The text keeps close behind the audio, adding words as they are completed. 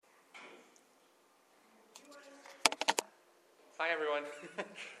Hi everyone.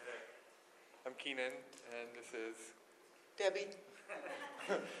 I'm Keenan, and this is Debbie.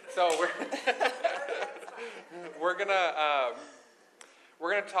 so we're gonna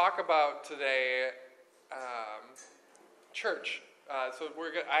talk about today church. So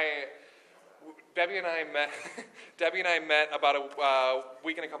Debbie and I met about a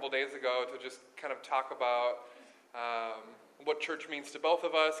week and a couple days ago to just kind of talk about what church means to both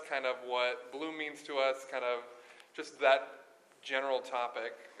of us, kind of what Bloom means to us, kind of just that general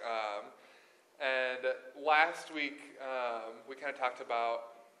topic. And last week, we kind of talked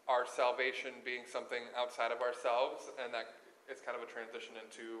about our salvation being something outside of ourselves, and that is kind of a transition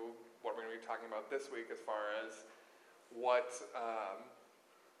into what we're going to be talking about this week as far as what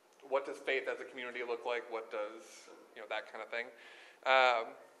does faith as a community look like, what does, that kind of thing.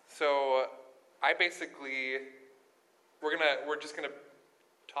 So I basically, we're just going to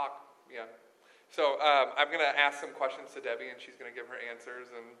talk, So I'm going to ask some questions to Debbie, and she's going to give her answers,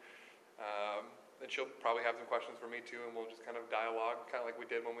 and she'll probably have some questions for me too, and we'll just kind of dialogue, kind of like we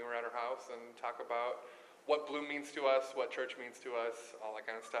did when we were at her house, and talk about what Bloom means to us, what church means to us, all that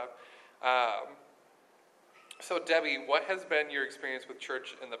kind of stuff. So Debbie, what has been your experience with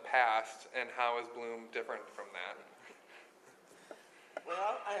church in the past, and how is Bloom different from that?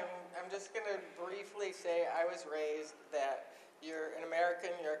 Well, I'm just going to briefly say I was raised that you're an American,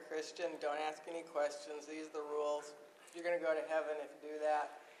 you're a Christian, don't ask any questions, these are the rules. You're going to go to heaven if you do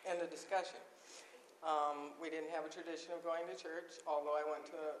that. End of discussion. We didn't have a tradition of going to church, although I went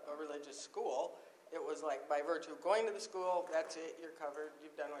to a religious school. It was like, by virtue of going to the school, that's it, you're covered,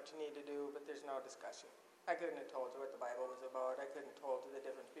 you've done what you need to do, but there's no discussion. I couldn't have told you what the Bible was about. I couldn't have told you the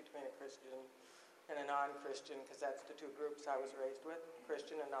difference between a Christian and a non-Christian, because that's the two groups I was raised with,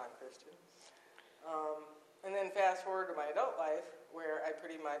 Christian and non-Christian. And then fast forward to my adult life, where I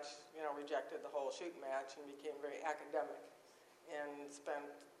pretty much, rejected the whole shoot match and became very academic and spent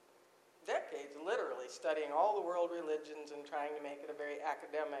decades literally studying all the world religions and trying to make it a very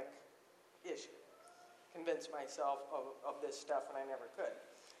academic issue. Convince myself of this stuff, and I never could.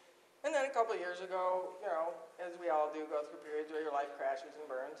 And then a couple of years ago, as we all do, go through periods where your life crashes and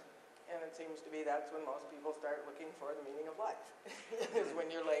burns. And it seems to be that's when most people start looking for the meaning of life, is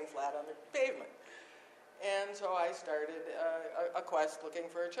when you're laying flat on the pavement. And so I started a quest looking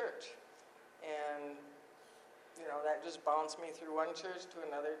for a church. And, that just bounced me through one church to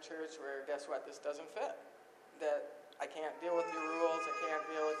another church where, guess what, this doesn't fit. That I can't deal with your rules, I can't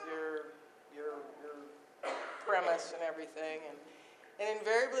deal with your premise and everything. And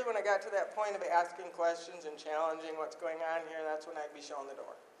invariably when I got to that point of asking questions and challenging what's going on here, that's when I'd be shown the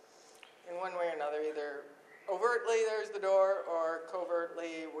door. In one way or another, either overtly there's the door, or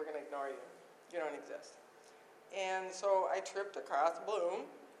covertly we're going to ignore you. You don't exist. And so I tripped across Bloom,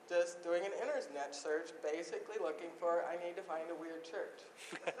 just doing an internet search, basically looking for, I need to find a weird church.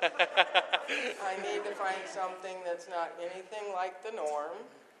 I need to find something that's not anything like the norm,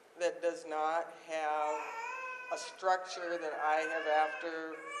 that does not have a structure that I have,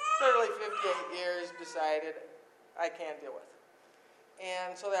 after literally 58 years, decided I can't deal with.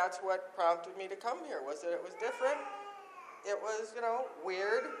 And so that's what prompted me to come here, was that it was different. It was,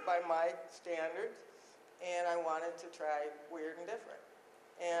 weird by my standards, and I wanted to try weird and different.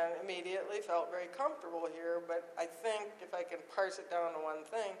 And immediately felt very comfortable here, but I think if I can parse it down to one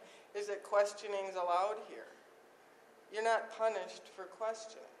thing, is that questioning is allowed here. You're not punished for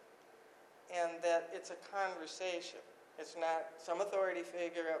questioning. And that it's a conversation. It's not some authority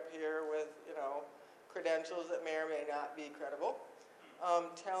figure up here with, credentials that may or may not be credible,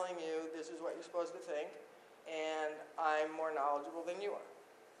 telling you this is what you're supposed to think, and I'm more knowledgeable than you are.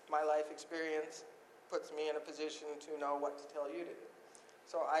 My life experience puts me in a position to know what to tell you to do.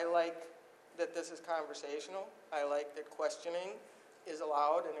 So I like that this is conversational. I like that questioning is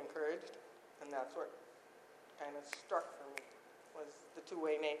allowed and encouraged, and that's what kind of struck for me, was the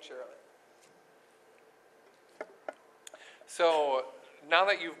two-way nature of it. So now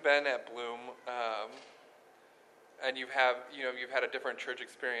that you've been at Bloom, and you've had a different church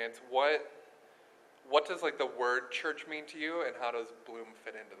experience, what does the word church mean to you, and how does Bloom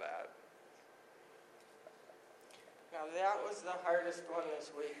fit into that? Now that was the hardest one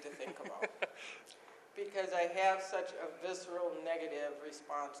this week to think about, because I have such a visceral negative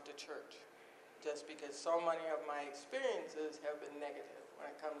response to church, just because so many of my experiences have been negative when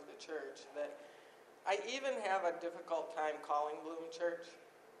it comes to church, that I even have a difficult time calling Bloom church.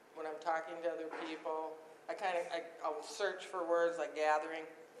 When I'm talking to other people, I'll search for words like gathering,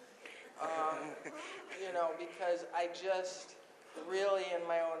 because I just really in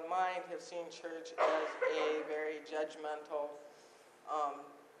my own mind have seen church as a very judgmental,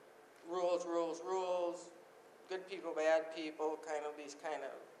 rules, good people, bad people, kind of these kind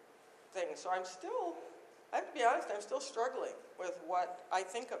of things. So I have to be honest, I'm still struggling with what I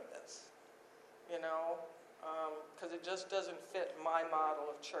think of this, because it just doesn't fit my model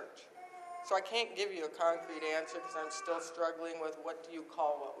of church. So I can't give you a concrete answer because I'm still struggling with what do you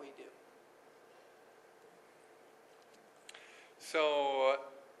call what we do. So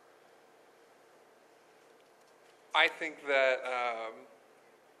I think that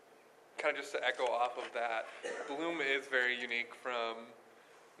kind of just to echo off of that, Bloom is very unique from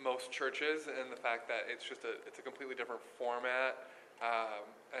most churches in the fact that it's a completely different format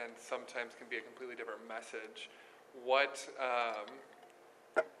and sometimes can be a completely different message. I'm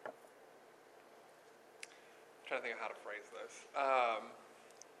trying to think of how to phrase this.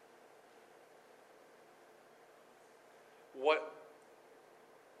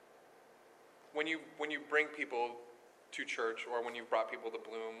 When you bring people to church, or when you've brought people to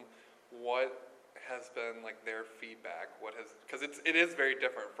Bloom, what has been like their feedback? Because it is very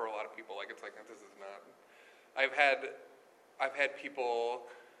different for a lot of people. Like it's like this is not. I've had people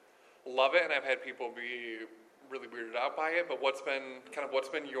love it, and I've had people be really weirded out by it. But what's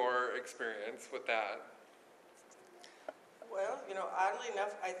been your experience with that? Well, oddly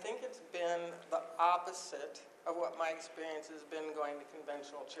enough, I think it's been the opposite of what my experience has been going to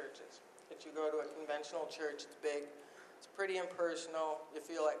conventional churches. If you go to a conventional church, it's big, it's pretty impersonal, you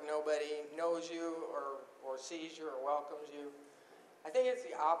feel like nobody knows you or sees you or welcomes you. I think it's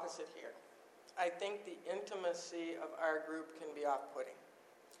the opposite here. I think the intimacy of our group can be off-putting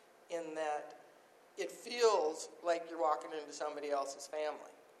in that it feels like you're walking into somebody else's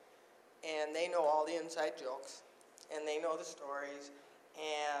family. And they know all the inside jokes, and they know the stories,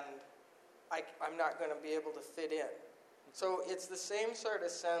 and I'm not going to be able to fit in. So it's the same sort of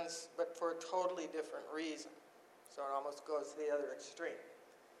sense, but for a totally different reason. So it almost goes to the other extreme.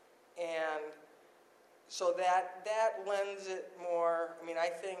 And so that lends it more, I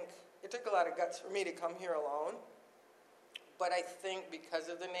think it took a lot of guts for me to come here alone, but I think because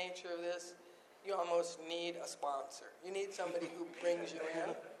of the nature of this, you almost need a sponsor. You need somebody who brings you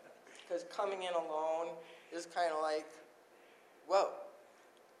in, because coming in alone is kind of like, whoa,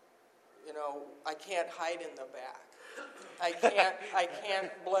 I can't hide in the back. I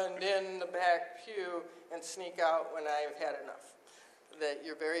can't blend in the back pew and sneak out when I've had enough. That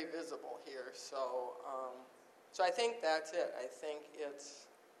you're very visible here. So I think that's it. I think it's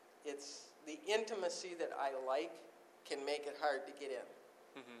the intimacy that I like can make it hard to get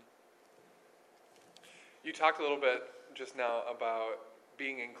in. Mm-hmm. You talked a little bit just now about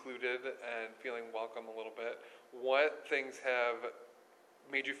being included and feeling welcome a little bit. What things have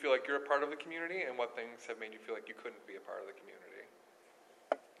made you feel like you're a part of the community, and what things have made you feel like you couldn't be a part of the community?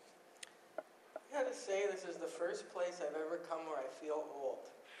 I gotta say, this is the first place I've ever come where I feel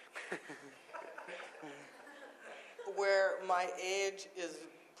old. Where my age is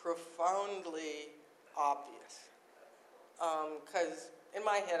profoundly obvious. Because in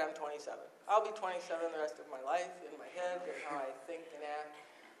my head, I'm 27. I'll be 27 the rest of my life, in my head, and how I think and act.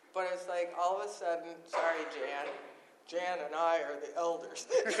 But it's like, all of a sudden, sorry, Jan and I are the elders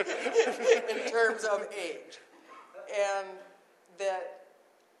in terms of age. And that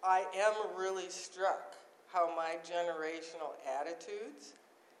I am really struck how my generational attitudes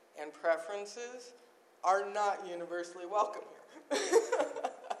and preferences are not universally welcome here.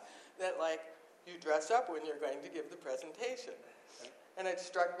 That you dress up when you're going to give the presentation. And it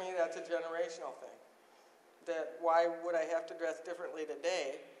struck me that's a generational thing. That why would I have to dress differently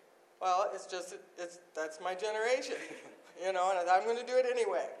today? Well, that's my generation, and I'm going to do it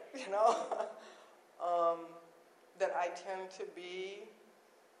anyway, That I tend to be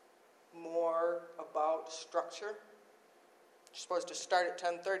more about structure. You're supposed to start at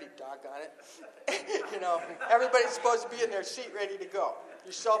 10:30, doggone it. Everybody's supposed to be in their seat ready to go.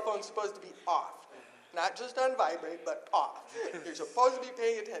 Your cell phone's supposed to be off. Not just on vibrate, but off. You're supposed to be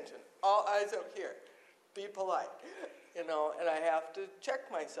paying attention. All eyes up here. Be polite. And I have to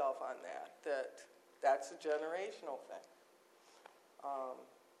check myself on that's a generational thing.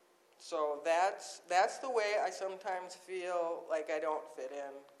 So that's the way I sometimes feel like I don't fit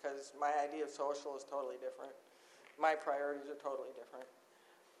in, because my idea of social is totally different. My priorities are totally different.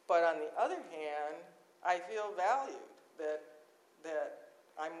 But on the other hand, I feel valued that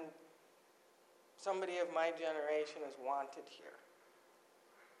I'm somebody of my generation is wanted here,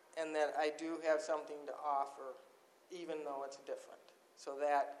 and that I do have something to offer, even though it's different. So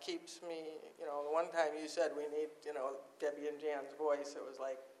that keeps me, the one time you said we need, Debbie and Jan's voice, it was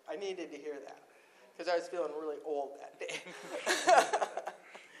like, I needed to hear that, because I was feeling really old that day.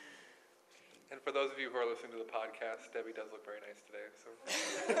 And for those of you who are listening to the podcast, Debbie does look very nice today. So,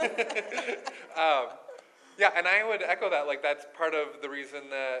 Yeah, and I would echo that. Like, that's part of the reason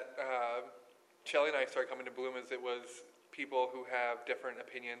that Shelly and I started coming to Bloom, is it was people who have different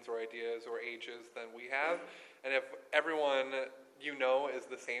opinions or ideas or ages than we have. And if everyone you know is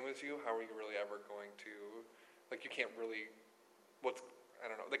the same as you, how are you really ever going to, like, you can't really, I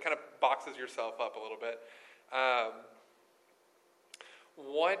don't know, that kind of boxes yourself up a little bit.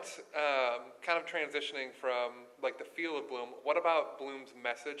 What kind of transitioning from, like, the feel of Bloom, what about Bloom's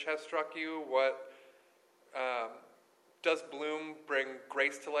message has struck you? What does Bloom bring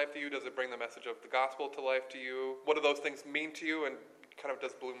grace to life to you? Does it bring the message of the gospel to life to you? What do those things mean to you, and kind of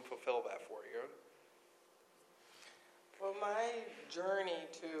does Bloom fulfill that for you? Well, my journey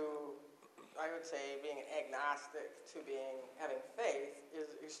to, I would say, being agnostic to having faith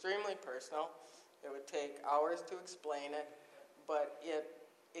is extremely personal. It would take hours to explain it, but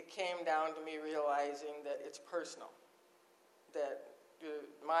it came down to me realizing that it's personal, that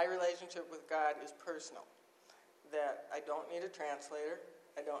my relationship with God is personal, that I don't need a translator,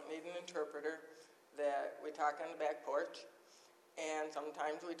 I don't need an interpreter, that we talk on the back porch, and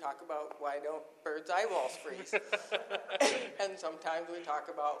sometimes we talk about why don't birds' eyeballs freeze, and sometimes we talk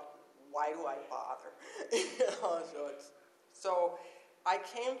about why do I bother. So I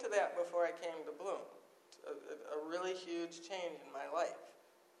came to that before I came to Bloom. A really huge change in my life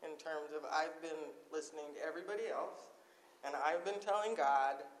in terms of I've been listening to everybody else, and I've been telling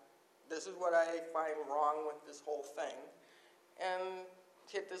God, this is what I find wrong with this whole thing, and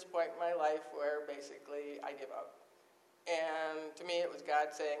hit this point in my life where basically I give up. And to me it was God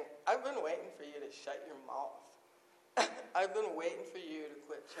saying, I've been waiting for you to shut your mouth. I've been waiting for you to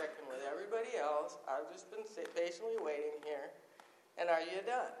quit checking with everybody else. I've just been patiently waiting here, and are you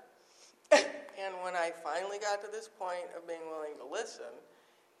done? And when I finally got to this point of being willing to listen,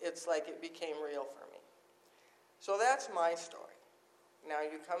 it's like it became real for me. So that's my story. Now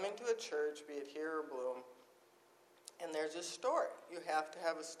you come into a church, be it here or Bloom, and there's a story. You have to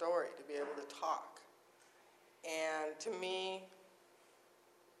have a story to be able to talk. And to me,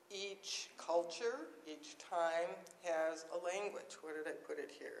 each culture, each time has a language. Where did I put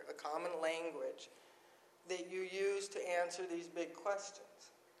it here? A common language that you use to answer these big questions.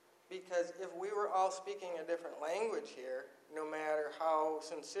 Because if we were all speaking a different language here, no matter how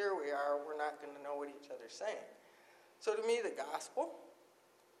sincere we are, we're not going to know what each other's saying. So to me, the gospel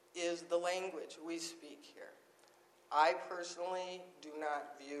is the language we speak here. I personally do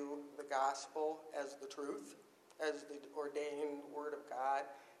not view the gospel as the truth, as the ordained word of God.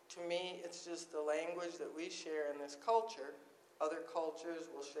 To me, it's just the language that we share in this culture. Other cultures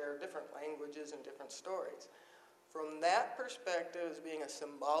will share different languages and different stories. From that perspective, as being a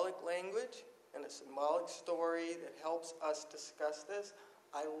symbolic language and a symbolic story that helps us discuss this,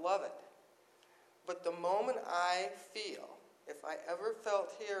 I love it. But the moment I feel, if I ever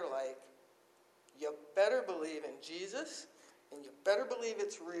felt here like, you better believe in Jesus, and you better believe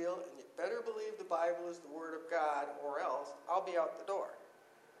it's real, and you better believe the Bible is the Word of God, or else I'll be out the door.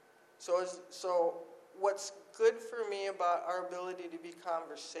 So what's good for me about our ability to be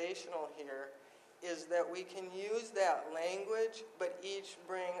conversational here is that we can use that language, but each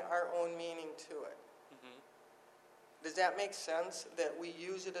bring our own meaning to it. Mm-hmm. Does that make sense? That we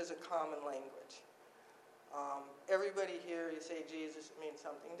use it as a common language. Everybody here, you say Jesus, it means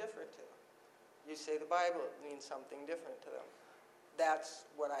something different to them. You say the Bible, it means something different to them. That's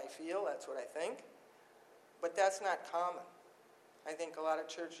what I feel, that's what I think. But that's not common. I think a lot of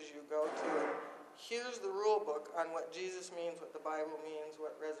churches you go to, here's the rule book on what Jesus means, what the Bible means,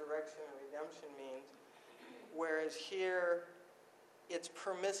 what resurrection and redemption means. Whereas here, it's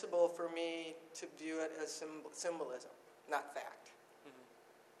permissible for me to view it as symbolism, not fact.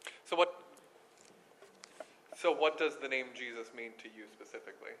 Mm-hmm. So what does the name Jesus mean to you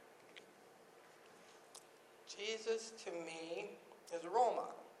specifically? Jesus, to me, is a role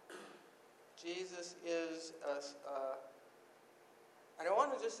model. Jesus is I don't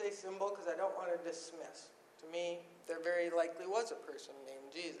want to just say symbol because I don't want to dismiss. To me, there very likely was a person named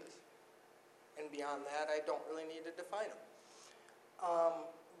Jesus. And beyond that, I don't really need to define him.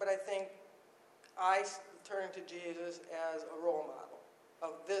 But I think I turn to Jesus as a role model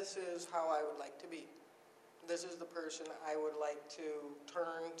of this is how I would like to be. This is the person I would like to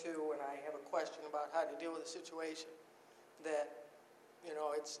turn to when I have a question about how to deal with a situation. That, you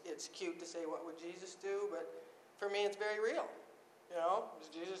know, it's cute to say what would Jesus do, but for me it's very real. You know, is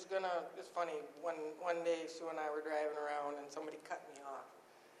Jesus gonna? It's funny. One day Sue and I were driving around and somebody cut me off,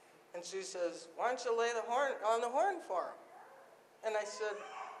 and Sue says, "Why don't you lay the horn on the horn for him?" And I said,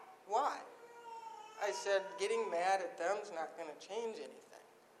 "Why?" I said, "Getting mad at them's not going to change anything."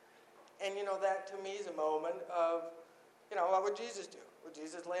 And you know, that to me is a moment of, you know, what would Jesus do? Would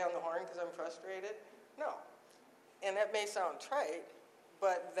Jesus lay on the horn because I'm frustrated? No. And that may sound trite,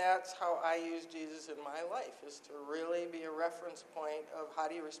 but that's how I use Jesus in my life, is to really be a reference point of how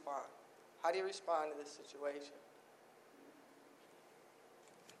do you respond? How do you respond to this situation?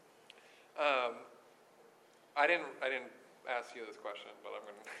 I didn't ask you this question, but I'm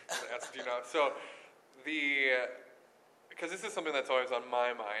going to ask you now. So because this is something that's always on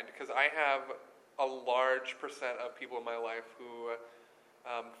my mind, because I have a large percent of people in my life who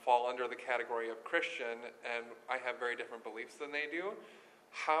fall under the category of Christian, and I have very different beliefs than they do.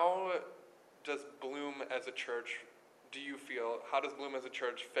 How does Bloom as a church, how does Bloom as a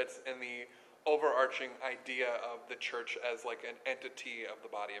church fits in the overarching idea of the church as like an entity of the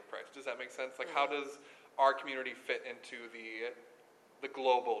body of Christ? Does that make sense? Like, how does our community fit into the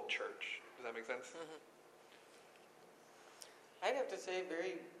global church? Does that make sense? I'd have to say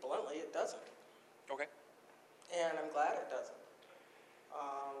very bluntly, it doesn't. Okay. And I'm glad it doesn't.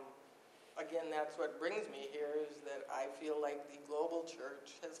 Again, that's what brings me here, is that I feel like the global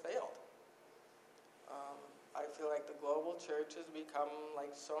church has failed. I feel like the global church has become,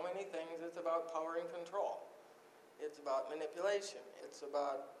 like so many things, it's about power and control. It's about manipulation. It's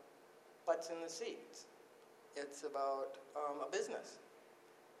about butts in the seats. It's about a business.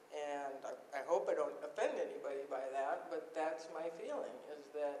 And I hope I don't offend anybody by that, but that's my feeling, is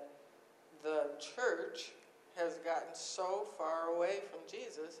that the church has gotten so far away from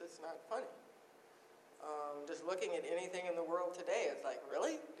Jesus, it's not funny. Just looking at anything in the world today, it's like,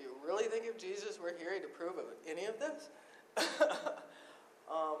 really? Do you really think if Jesus were here, he'd approve of any of this?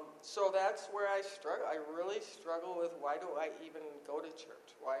 So that's where I struggle. I really struggle with, why do I even go to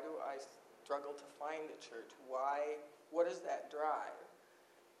church? Why do I struggle to find a church? What is that drive?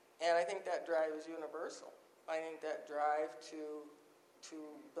 And I think that drive is universal. I think that drive to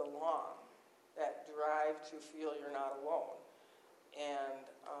belong, that drive to feel you're not alone. And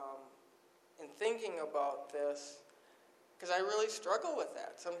in thinking about this, because I really struggle with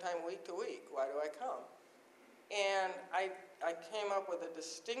that, sometime week to week, why do I come? And I came up with a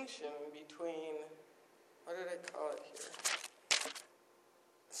distinction between, what did I call it here?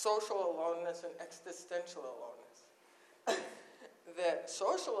 Social aloneness and existential aloneness. That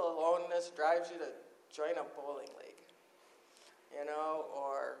social aloneness drives you to join a bowling league,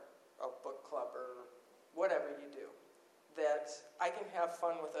 or a book club or whatever you do. That I can have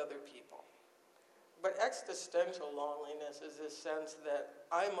fun with other people. But existential loneliness is this sense that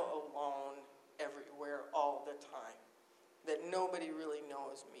I'm alone everywhere all the time. That nobody really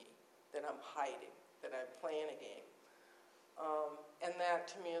knows me. That I'm hiding. That I'm playing a game. And that,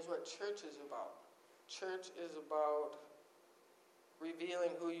 to me, is what church is about. Church is about revealing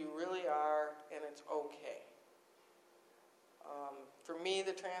who you really are, and it's okay. For me,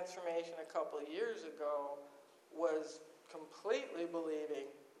 the transformation a couple of years ago was completely believing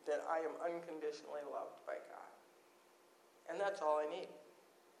that I am unconditionally loved by God. And that's all I need.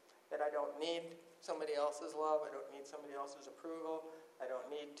 That I don't need somebody else's love. I don't need somebody else's approval.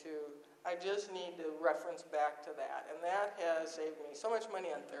 I just need to reference back to that. And that has saved me so much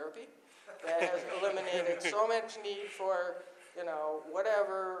money on therapy. That has eliminated so much need for,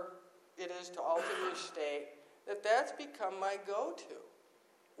 whatever it is to alter your state, that's become my go-to.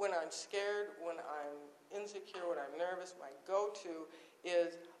 When I'm scared, when I'm insecure, when I'm nervous, my go-to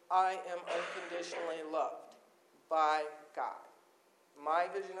is I am unconditionally loved by God. My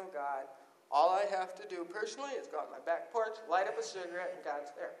vision of God, all I have to do personally is go on my back porch, light up a cigarette, and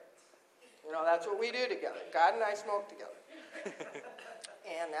God's there. That's what we do together. God and I smoke together.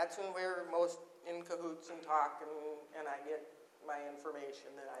 And that's when we're most in cahoots and talk, and I get my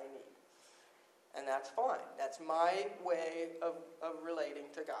information that I need. And that's fine. That's my way of relating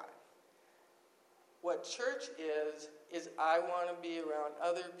to God. What church is I want to be around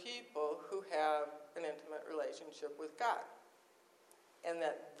other people who have an intimate relationship with God. And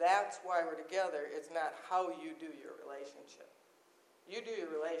that's why we're together. It's not how you do your relationship. You do your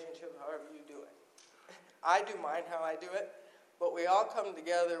relationship however you do it. I do mine how I do it, but we all come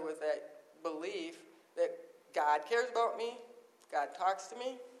together with that belief that God cares about me, God talks to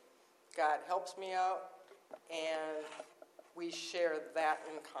me, God helps me out, and we share that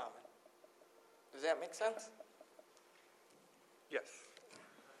in common. Does that make sense? Yes.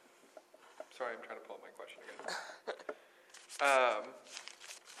 Sorry, I'm trying to pull up my question again.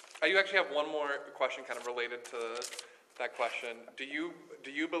 I actually have one more question kind of related to that question. Do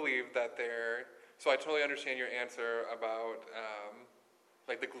you believe that so I totally understand your answer about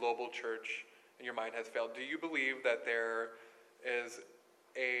the global church in your mind has failed. Do you believe that there is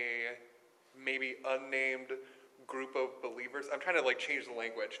a maybe unnamed group of believers? I'm trying to change the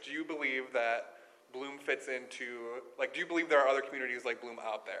language. Do you believe that Bloom fits into, like, do you believe there are other communities like Bloom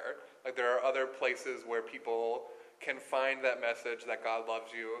out there? Like, there are other places where people can find that message that God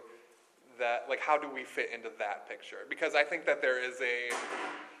loves you, that, like, how do we fit into that picture? Because I think that there is a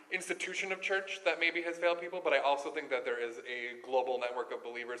institution of church that maybe has failed people, but I also think that there is a global network of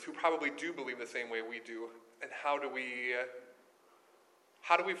believers who probably do believe the same way we do. And how do we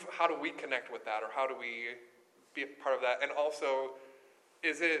connect with that, or how do we be a part of that? And also,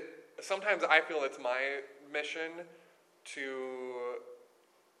 sometimes I feel it's my mission to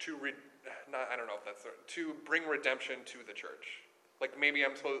bring redemption to the church. Like, maybe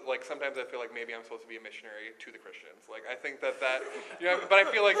sometimes I feel like maybe I'm supposed to be a missionary to the Christians. Like, I think that, but I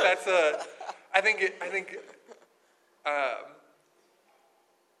feel like I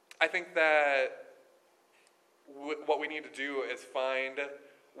think that what we need to do is find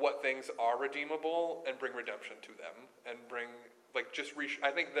what things are redeemable and bring redemption to them, and bring, like, I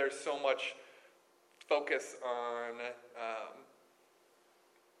think there's so much focus on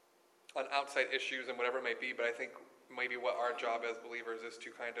outside issues and whatever it may be, but I think maybe what our job as believers is to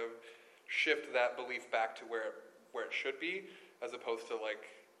kind of shift that belief back to where it should be, as opposed to, like,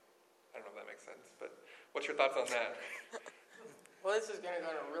 I don't know if that makes sense, but what's your thoughts on that? Well, this is going to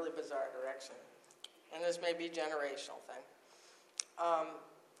go in a really bizarre direction, and this may be a generational thing.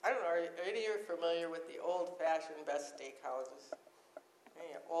 I don't know, are any of you familiar with the old-fashioned Best Steakhouses?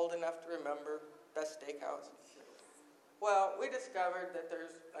 Any old enough to remember Best Steakhouse? Well, we discovered that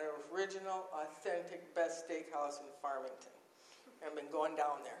there's an original, authentic Best Steakhouse in Farmington. I've been going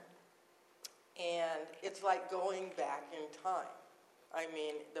down there. And it's like going back in time. I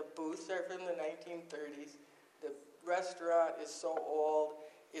mean, the booths are from the 1930s. The restaurant is so old.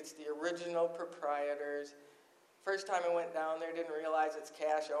 It's the original proprietors. First time I went down there, didn't realize it's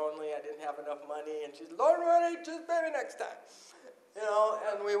cash only. I didn't have enough money. And she's, Lord, just pay me next time. You know,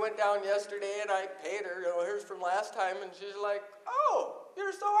 and we went down yesterday, and I paid her, here's from last time, and she's like, oh,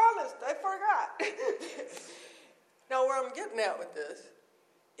 you're so honest, I forgot. Now, where I'm getting at with this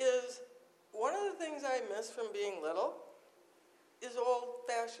is one of the things I miss from being little is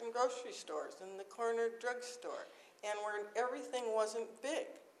old-fashioned grocery stores and the corner drugstore, and where everything wasn't big.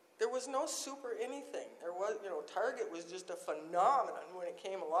 There was no super anything. There was, Target was just a phenomenon when it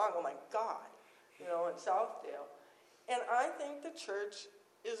came along. Oh, my God, in Southdale. And I think the church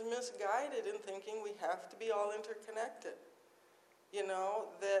is misguided in thinking we have to be all interconnected.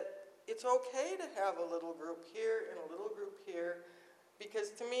 That it's okay to have a little group here and a little group here, because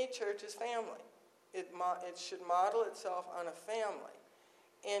to me, church is family. It should model itself on a family.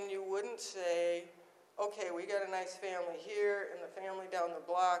 And you wouldn't say, okay, we got a nice family here, and the family down the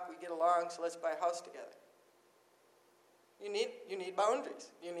block, we get along, so let's buy a house together. You need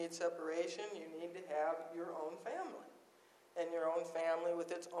boundaries. You need separation. You need to have your own family, and your own family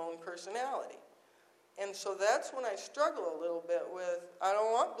with its own personality. And so that's when I struggle a little bit with, I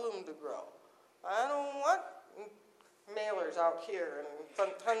don't want Bloom to grow. I don't want mailers out here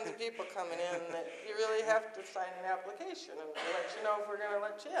and tons of people coming in that you really have to sign an application and we'll let you know if we're going to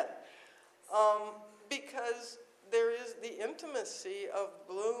let you in. Because there is the intimacy of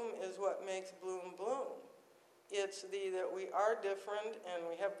Bloom is what makes Bloom Bloom. It's that we are different, and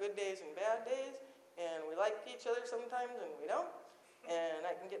we have good days and bad days, and we like each other sometimes and we don't. And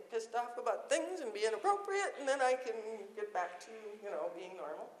I can get pissed off about things and be inappropriate, and then I can get back to, being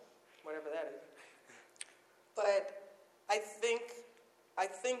normal, whatever that is. But I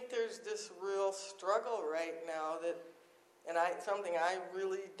think there's this real struggle right now something I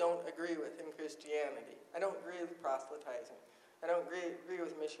really don't agree with in Christianity. I don't agree with proselytizing. I don't agree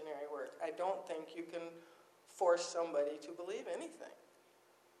with missionary work. I don't think you can force somebody to believe anything.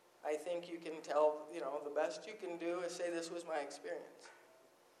 I think you can tell, the best you can do is say, this was my experience.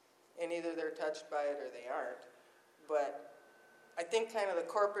 And either they're touched by it or they aren't. But I think kind of the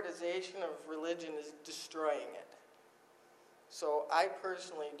corporatization of religion is destroying it. So I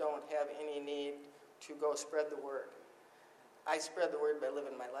personally don't have any need to go spread the word. I spread the word by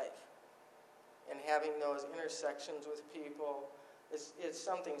living my life. And having those intersections with people is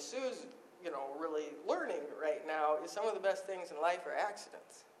something Sue's, really learning right now, is some of the best things in life are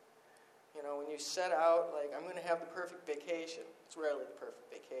accidents. When you set out, like, I'm going to have the perfect vacation. It's rarely the perfect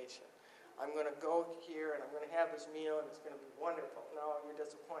vacation. I'm going to go here, and I'm going to have this meal, and it's going to be wonderful. No, you're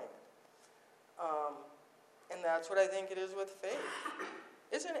disappointed. And that's what I think it is with faith.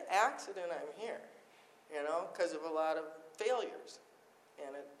 It's an accident I'm here, because of a lot of failures,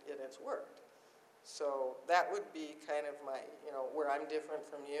 and it's worked. So that would be kind of my, where I'm different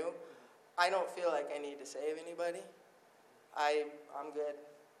from you. I don't feel like I need to save anybody. I'm good.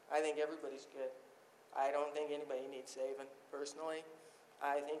 I think everybody's good. I don't think anybody needs saving, personally.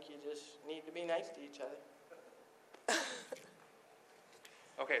 I think you just need to be nice to each other.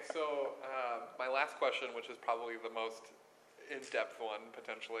 Okay, so my last question, which is probably the most in-depth one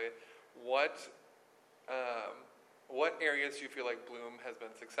potentially, what areas do you feel like Bloom has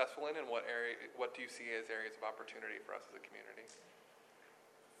been successful in, and what do you see as areas of opportunity for us as a community?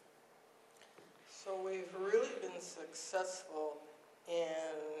 So we've really been successful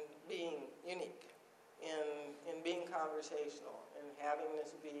in being unique, in being conversational, and having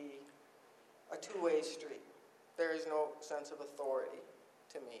this be a two-way street. There is no sense of authority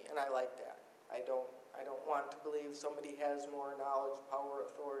to me, and I like that. I don't want to believe somebody has more knowledge, power,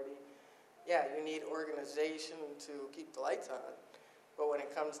 authority. Yeah, you need organization to keep the lights on, but when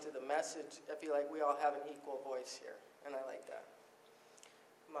it comes to the message, I feel like we all have an equal voice here, and I like that.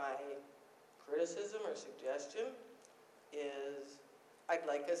 My criticism or suggestion is I'd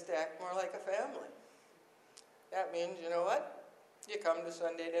like us to act more like a family. That means, you know what? You come to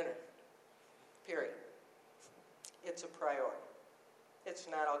Sunday dinner. Period. It's a priority. It's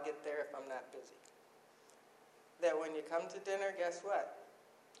not, I'll get there if I'm not busy. That when you come to dinner, guess what?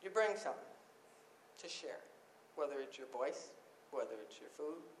 You bring something to share. Whether it's your voice, whether it's your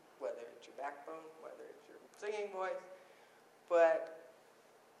food, whether it's your backbone, whether it's your singing voice. But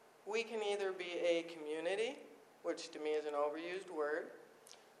we can either be a community, which to me is an overused word,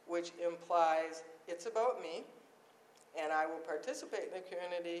 which implies it's about me, and I will participate in the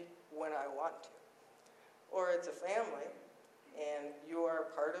community when I want to. Or it's a family, and you are a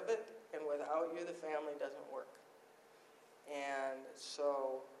part of it, and without you, the family doesn't work. And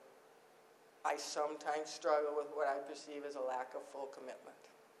so I sometimes struggle with what I perceive as a lack of full commitment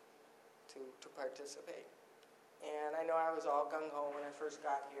to participate. And I know I was all gung-ho when I first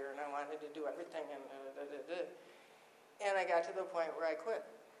got here, and I wanted to do everything, and I got to the point where I quit,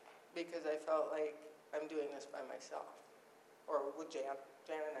 because I felt like I'm doing this by myself. Or with Jan.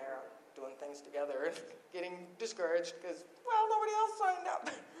 Jan and I are doing things together and getting discouraged because, well, nobody else signed up.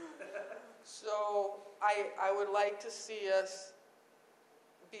 So I would like to see us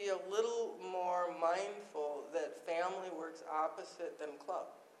be a little more mindful that family works opposite than club.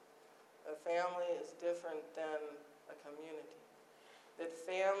 A family is different than a community. That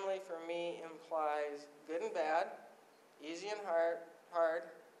family for me implies good and bad, easy and hard.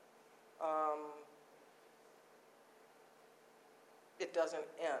 It doesn't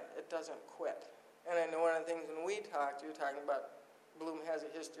end. It doesn't quit. And I know one of the things when we talked, you were talking about Bloom has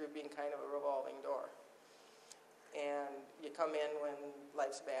a history of being kind of a revolving door. And you come in when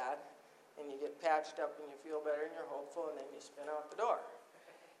life's bad, and you get patched up and you feel better and you're hopeful, and then you spin out the door.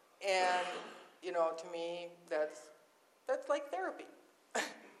 And, you know, to me, that's like therapy.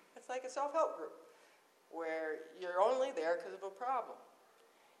 It's like a self-help group where you're only there because of a problem.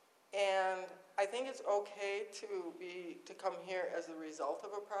 And I think it's okay to come here as the result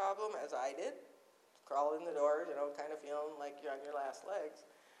of a problem, as I did. Crawl in the door, you know, kind of feeling like you're on your last legs.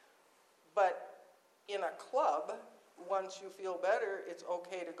 But in a club, once you feel better, it's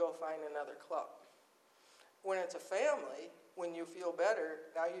okay to go find another club. When it's a family, when you feel better,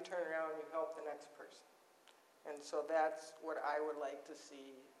 now you turn around and you help the next person. And so that's what I would like to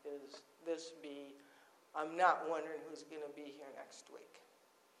see is this be, I'm not wondering who's going to be here next week.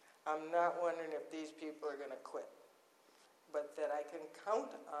 I'm not wondering if these people are going to quit, but that I can count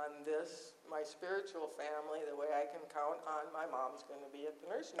on this, my spiritual family, the way I can count on my mom's going to be at the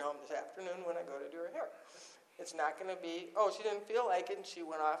nursing home this afternoon when I go to do her hair. It's not going to be, oh, she didn't feel like it and she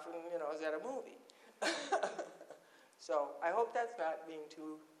went off and, you know, was at a movie. So I hope that's not being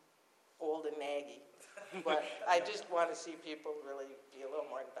too old and naggy, but I just want to see people really be a little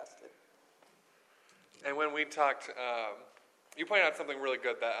more invested. And when we talked, you pointed out something really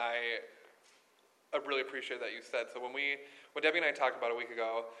good that I really appreciate that you said. So when Debbie and I talked about a week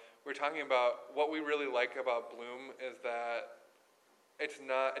ago, we were talking about what we really like about Bloom is that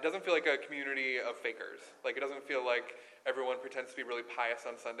it doesn't feel like a community of fakers. Like, it doesn't feel like everyone pretends to be really pious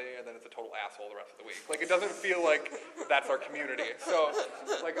on Sunday and then it's a total asshole the rest of the week. Like, it doesn't feel like that's our community. So,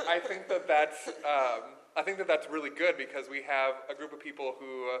 like, I think that's really good because we have a group of people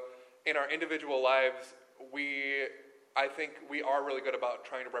who, in our individual lives, I think we are really good about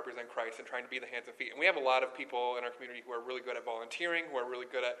trying to represent Christ and trying to be the hands and feet. And we have a lot of people in our community who are really good at volunteering, who are really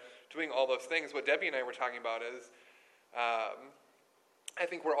good at doing all those things. What Debbie and I were talking about is, I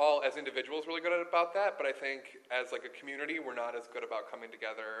think we're all, as individuals, really good about that, but I think as like a community, we're not as good about coming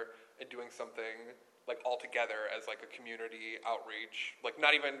together and doing something like all together as like a community outreach, like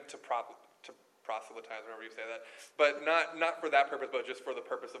not even to proselytize, whenever you say that, but not for that purpose, but just for the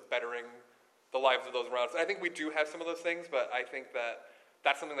purpose of bettering the lives of those around us. I think we do have some of those things, but I think that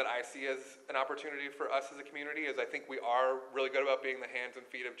that's something that I see as an opportunity for us as a community. Is I think we are really good about being the hands and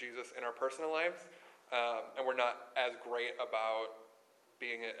feet of Jesus in our personal lives, and we're not as great about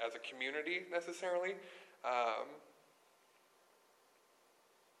being it as a community necessarily.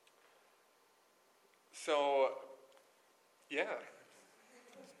 So, yeah.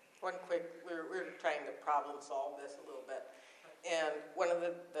 One quick, we're trying to problem solve this a little bit. And one of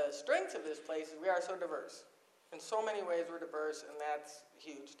the strengths of this place is we are so diverse. In so many ways we're diverse, and that's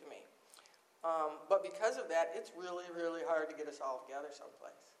huge to me. But because of that, it's really, really hard to get us all together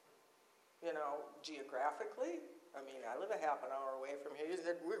someplace. You know, geographically, I mean, I live a half an hour away from here.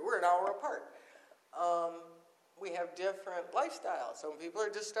 We're an hour apart. We have different lifestyles. Some people are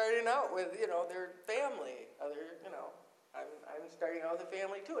just starting out with, you know, their family. Other, you know, I'm starting out with a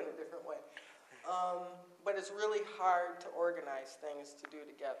family too in a different way. But it's really hard to organize things to do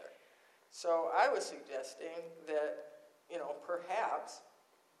together. So I was suggesting that, you know, perhaps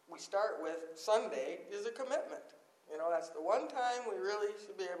we start with Sunday is a commitment. You know, that's the one time we really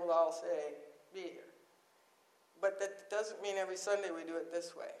should be able to all say, be here. But that doesn't mean every Sunday we do it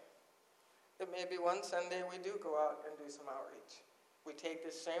this way. It may be one Sunday we do go out and do some outreach. We take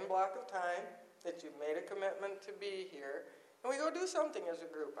this same block of time that you've made a commitment to be here, and we go do something as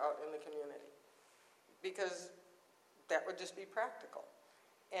a group out in the community. Because that would just be practical.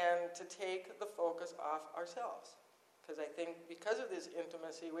 And to take the focus off ourselves. Because I think because of this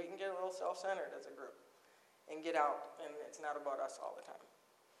intimacy, we can get a little self-centered as a group and get out, and it's not about us all the time.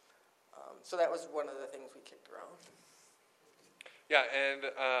 So that was one of the things we kicked around. Yeah, and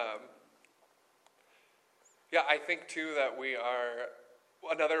I think too that we are,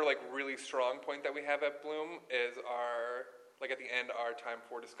 another like really strong point that we have at Bloom is our, like at the end, our time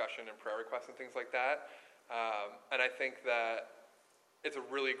for discussion and prayer requests and things like that. And I think that it's a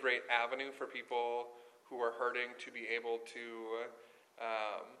really great avenue for people who are hurting to be able to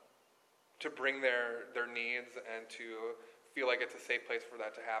bring their needs and to feel like it's a safe place for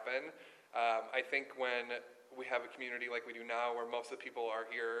that to happen. I think when we have a community like we do now, where most of the people are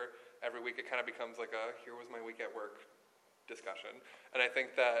here every week, it kind of becomes like a "here was my week at work" discussion. And I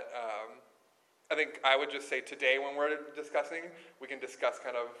think that I would just say today when we're discussing, we can discuss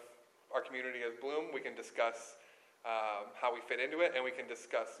kind of our community as Bloom. We can discuss how we fit into it, and we can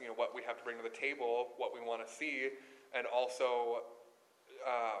discuss, you know, what we have to bring to the table, what we want to see, and also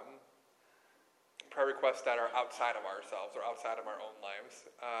prayer requests that are outside of ourselves or outside of our own lives.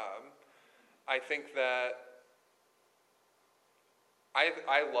 I think that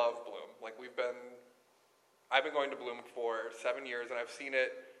I love Bloom. Like I've been going to Bloom for 7 years, and I've seen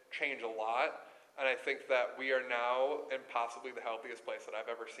it change a lot. And I think that we are now in possibly the healthiest place that I've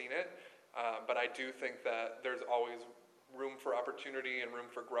ever seen it. But I do think that there's always room for opportunity and room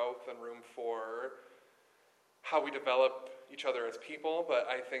for growth and room for how we develop each other as people. But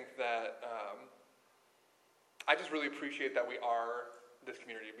I think that I just really appreciate that we are this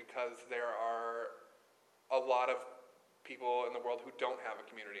community, because there are a lot of people in the world who don't have a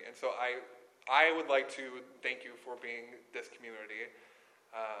community. And so I would like to thank you for being this community.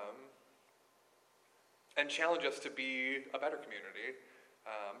 And challenge us to be a better community.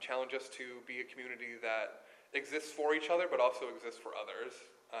 Challenge us to be a community that exists for each other, but also exists for others.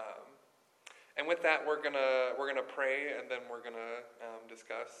 And with that, we're gonna pray, and then we're gonna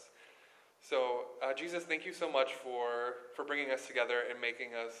discuss. So, Jesus, thank you so much for bringing us together and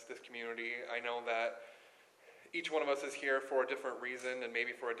making us this community. I know that each one of us is here for a different reason and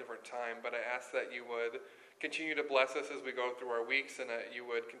maybe for a different time, but I ask that you would continue to bless us as we go through our weeks, and that you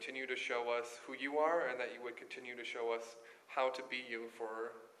would continue to show us who you are, and that you would continue to show us how to be you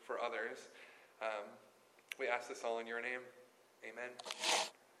for others. We ask this all in your name. Amen.